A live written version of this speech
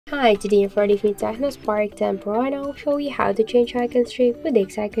Hi, today I'm ready with Tecno Spark 10 Pro and I'll show you how to change icon streak with the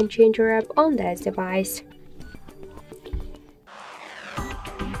icon changer app on this device.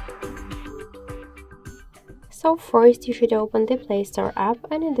 So first you should open the Play Store app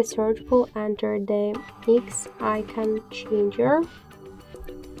and in the search bar enter the X icon changer.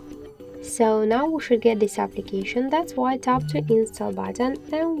 So now we should get this application, that's why tap to install button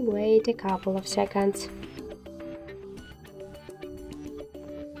and wait a couple of seconds.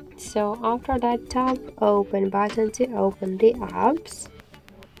 So after that, tap open button to open the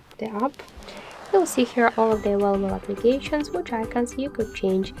app. You'll see here all of the available applications, which icons you could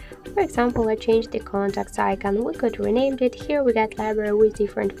change. For example, I changed the contacts icon, we could rename it. Here we got library with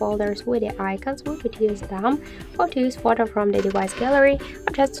different folders with the icons, we could use them, or to use photo from the device gallery,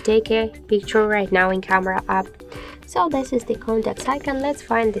 or just to take a picture right now in camera app. So this is the contacts icon, let's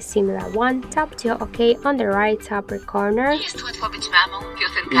find the similar one, tap to OK on the right upper corner.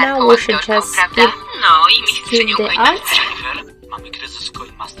 Now we should just skip the ads.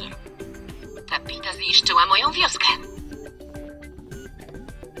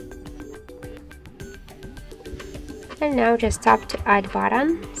 And now just tap to add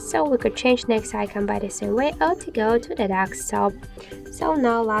button, so we could change next icon by the same way or to go to the desktop. So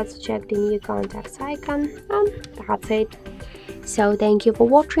now let's check the new contacts icon and that's it. So thank you for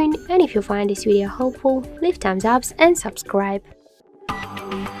watching, and if you find this video helpful, leave thumbs up and subscribe.